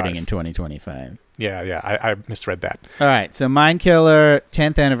starting in 2025. Yeah, I misread that. All right, so Mindkiller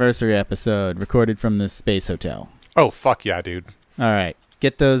 10th anniversary episode recorded from the Space Hotel. Oh, fuck yeah, dude. All right,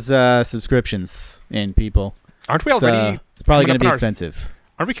 get those subscriptions in, people. Aren't we already... It's probably going to be expensive.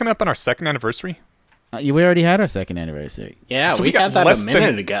 Aren't we coming up on our second anniversary? We already had our second anniversary. Yeah, so we had that a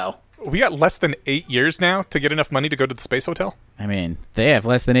minute ago. We got less than 8 years now to get enough money to go to the Space Hotel? I mean, they have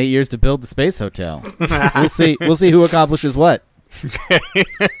less than 8 years to build the Space Hotel. We'll see who accomplishes what.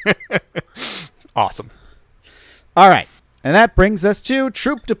 Awesome. All right. And that brings us to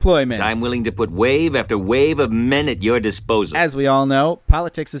troop deployments. I'm willing to put wave after wave of men at your disposal. As we all know,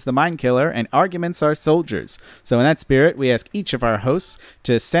 politics is the mind killer and arguments are soldiers. So in that spirit, we ask each of our hosts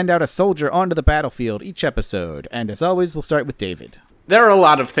to send out a soldier onto the battlefield each episode. And as always, we'll start with David. There are a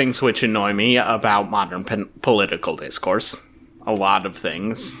lot of things which annoy me about modern political discourse. A lot of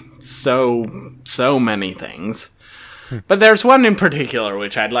things. So many things. But there's one in particular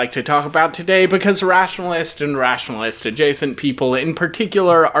which I'd like to talk about today because rationalist and rationalist-adjacent people in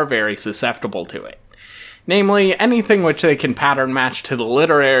particular are very susceptible to it. Namely, anything which they can pattern match to the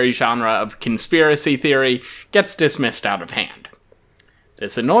literary genre of conspiracy theory gets dismissed out of hand.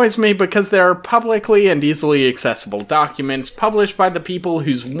 This annoys me because there are publicly and easily accessible documents published by the people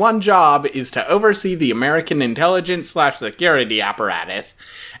whose one job is to oversee the American intelligence/security apparatus,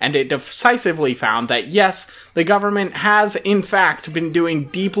 and it decisively found that yes, the government has in fact been doing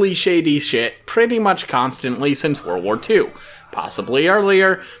deeply shady shit pretty much constantly since World War II. Possibly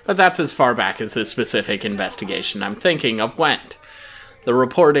earlier, but that's as far back as the specific investigation I'm thinking of went. The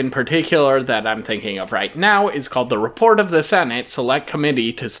report in particular that I'm thinking of right now is called the Report of the Senate Select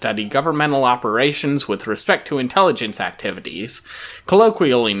Committee to Study Governmental Operations with Respect to Intelligence Activities,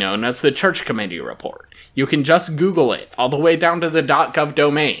 colloquially known as the Church Committee Report. You can just Google it, all the way down to the .gov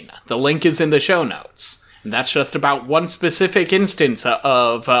domain. The link is in the show notes. And that's just about one specific instance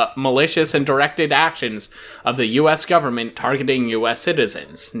of malicious and directed actions of the U.S. government targeting U.S.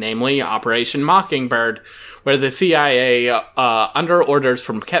 citizens, namely Operation Mockingbird, where the CIA, under orders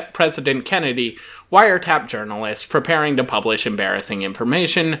from President Kennedy, wiretapped journalists preparing to publish embarrassing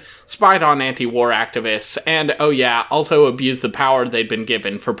information, spied on anti-war activists, and, oh yeah, also abused the power they'd been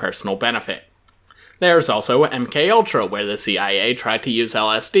given for personal benefit. There's also MKUltra, where the CIA tried to use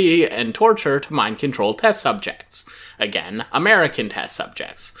LSD and torture to mind-control test subjects. Again, American test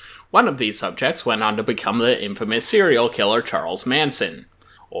subjects. One of these subjects went on to become the infamous serial killer Charles Manson.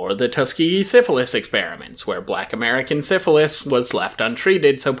 Or the Tuskegee syphilis experiments, where black American syphilis was left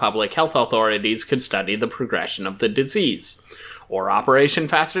untreated so public health authorities could study the progression of the disease. Or Operation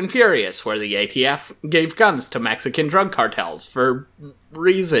Fast and Furious, where the ATF gave guns to Mexican drug cartels for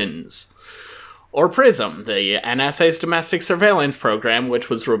reasons. Or PRISM, the NSA's domestic surveillance program, which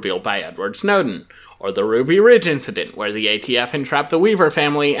was revealed by Edward Snowden. Or the Ruby Ridge incident, where the ATF entrapped the Weaver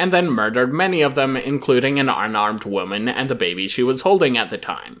family and then murdered many of them, including an unarmed woman and the baby she was holding at the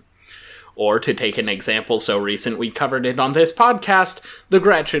time. Or, to take an example so recent we covered it on this podcast, the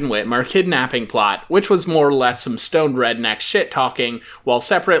Gretchen Whitmer kidnapping plot, which was more or less some stoned redneck shit-talking, while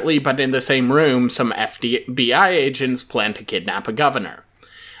separately but in the same room, some FBI agents planned to kidnap a governor.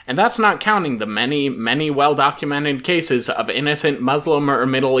 And that's not counting the many, many well-documented cases of innocent Muslim or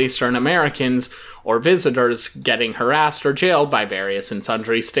Middle Eastern Americans or visitors getting harassed or jailed by various and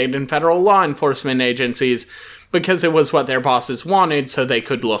sundry state and federal law enforcement agencies because it was what their bosses wanted so they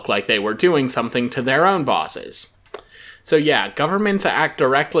could look like they were doing something to their own bosses. So yeah, governments act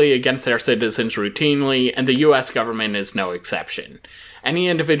directly against their citizens routinely, and the US government is no exception. Any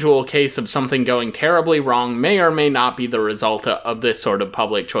individual case of something going terribly wrong may or may not be the result of this sort of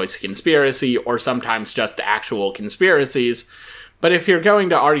public choice conspiracy, or sometimes just actual conspiracies, but if you're going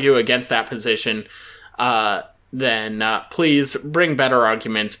to argue against that position, then please bring better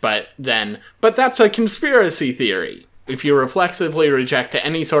arguments, but that's a conspiracy theory. If you reflexively reject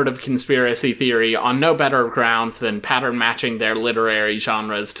any sort of conspiracy theory on no better grounds than pattern matching their literary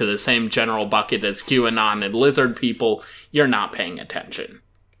genres to the same general bucket as QAnon and lizard people, you're not paying attention.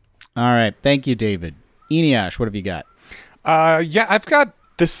 All right. Thank you, David. Eneasz, what have you got? Yeah, I've got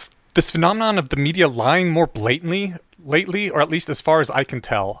this phenomenon of the media lying more blatantly lately, or at least as far as I can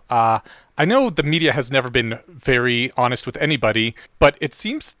tell. I know the media has never been very honest with anybody, but it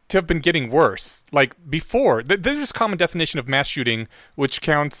seems to have been getting worse. Like before, there's this common definition of mass shooting, which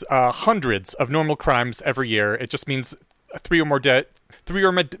counts hundreds of normal crimes every year. It just means three or more dead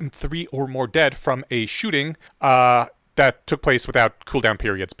from a shooting that took place without cool-down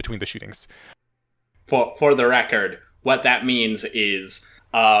periods between the shootings. For the record, what that means is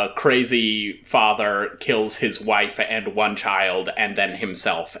a crazy father kills his wife and one child and then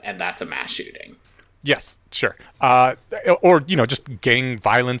himself, and that's a mass shooting. Yes, sure. Or, just gang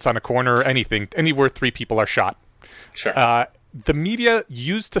violence on a corner, anything, anywhere 3 people are shot. Sure. The media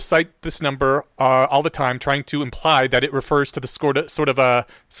used to cite this number all the time, trying to imply that it refers to the sort of a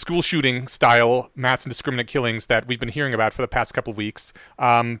school shooting style mass indiscriminate killings that we've been hearing about for the past couple of weeks,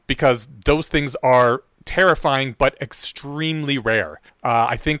 because those things are terrifying but extremely rare.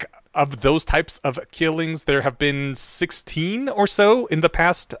 I think of those types of killings, there have been 16 or so in the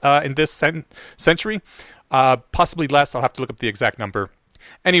past, in this century. Possibly less. I'll have to look up the exact number.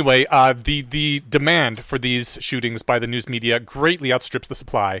 Anyway, the demand for these shootings by the news media greatly outstrips the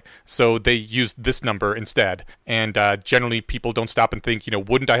supply, so they used this number instead. And generally, people don't stop and think,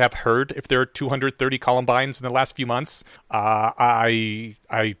 wouldn't I have heard if there are 230 Columbines in the last few months? I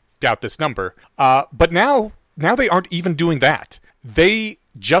doubt this number. But now they aren't even doing that.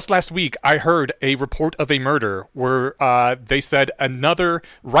 Just last week, I heard a report of a murder where they said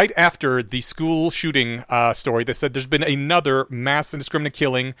right after the school shooting story, they said there's been another mass indiscriminate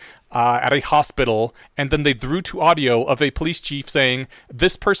killing at a hospital, and then they threw to audio of a police chief saying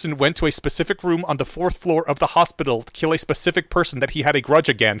this person went to a specific room on the 4th floor of the hospital to kill a specific person that he had a grudge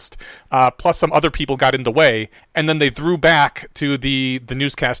against, plus some other people got in the way, and then they threw back to the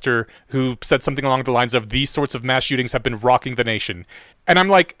newscaster who said something along the lines of, these sorts of mass shootings have been rocking the nation. And I'm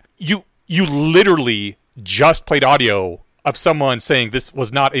like, you literally just played audio of someone saying this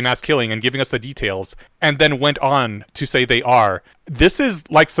was not a mass killing and giving us the details, and then went on to say they are. This is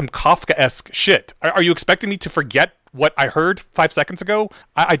like some Kafka-esque shit. Are you expecting me to forget what I heard 5 seconds ago?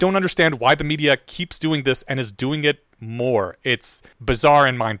 I don't understand why the media keeps doing this and is doing it more. It's bizarre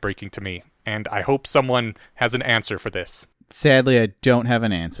and mind-breaking to me, and I hope someone has an answer for this. Sadly, I don't have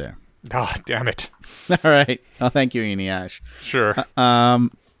an answer. Ah, damn it. All right. Well, thank you, Eneash. Sure.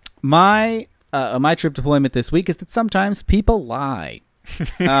 My trip deployment this week is that sometimes people lie.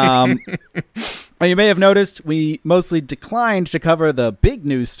 Well, you may have noticed we mostly declined to cover the big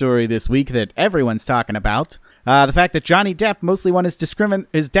news story this week that everyone's talking about. The fact that Johnny Depp mostly won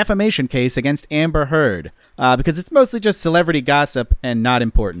his defamation case against Amber Heard, because it's mostly just celebrity gossip and not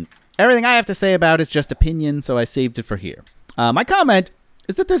important. Everything I have to say about it is just opinion, so I saved it for here. My comment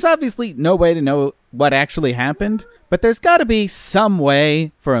is that there's obviously no way to know what actually happened, but there's got to be some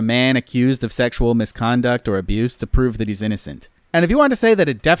way for a man accused of sexual misconduct or abuse to prove that he's innocent. And if you want to say that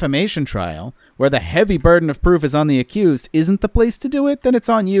a defamation trial, where the heavy burden of proof is on the accused, isn't the place to do it, then it's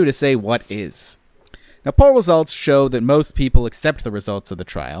on you to say what is. Now, poll results show that most people accept the results of the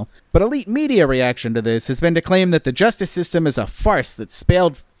trial, but elite media reaction to this has been to claim that the justice system is a farce that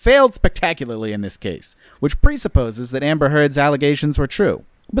failed spectacularly in this case, which presupposes that Amber Heard's allegations were true.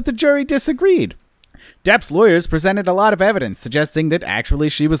 But the jury disagreed. Depp's lawyers presented a lot of evidence suggesting that actually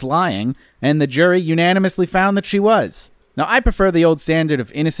she was lying, and the jury unanimously found that she was. Now, I prefer the old standard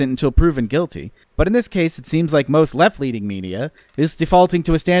of innocent until proven guilty, but in this case it seems like most left-leaning media is defaulting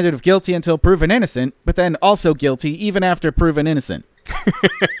to a standard of guilty until proven innocent, but then also guilty even after proven innocent.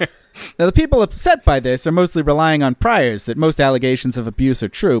 Now, the people upset by this are mostly relying on priors that most allegations of abuse are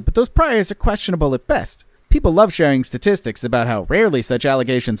true, but those priors are questionable at best. People love sharing statistics about how rarely such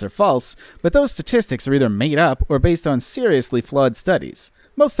allegations are false, but those statistics are either made up or based on seriously flawed studies.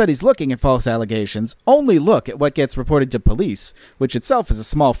 Most studies looking at false allegations only look at what gets reported to police, which itself is a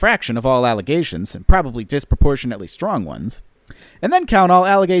small fraction of all allegations, and probably disproportionately strong ones, and then count all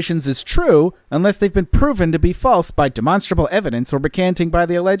allegations as true unless they've been proven to be false by demonstrable evidence or recanting by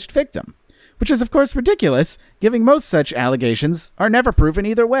the alleged victim. Which is of course ridiculous, given most such allegations are never proven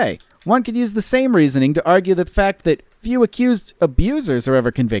either way. One could use the same reasoning to argue that the fact that few accused abusers are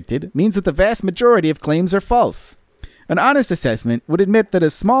ever convicted means that the vast majority of claims are false. An honest assessment would admit that a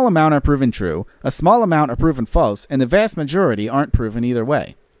small amount are proven true, a small amount are proven false, and the vast majority aren't proven either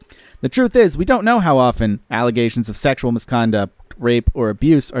way. The truth is, we don't know how often allegations of sexual misconduct, rape, or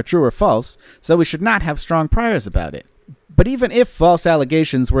abuse are true or false, so we should not have strong priors about it. But even if false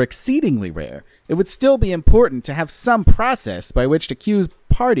allegations were exceedingly rare, it would still be important to have some process by which accused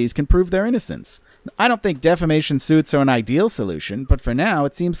parties can prove their innocence. I don't think defamation suits are an ideal solution, but for now,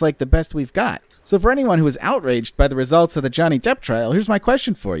 it seems like the best we've got. So for anyone who is outraged by the results of the Johnny Depp trial, here's my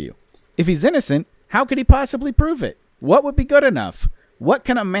question for you. If he's innocent, how could he possibly prove it? What would be good enough? What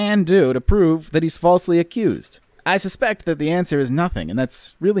can a man do to prove that he's falsely accused? I suspect that the answer is nothing, and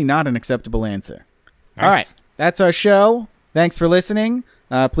that's really not an acceptable answer. Nice. All right, that's our show. Thanks for listening.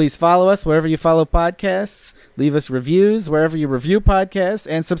 Please follow us wherever you follow podcasts, leave us reviews wherever you review podcasts,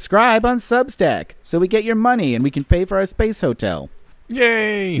 and subscribe on Substack so we get your money and we can pay for our space hotel.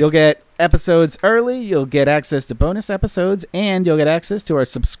 Yay! You'll get episodes early, you'll get access to bonus episodes, and you'll get access to our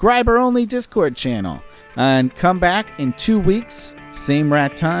subscriber-only Discord channel. And come back in 2 weeks, same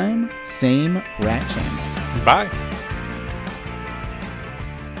rat time, same rat channel. Bye.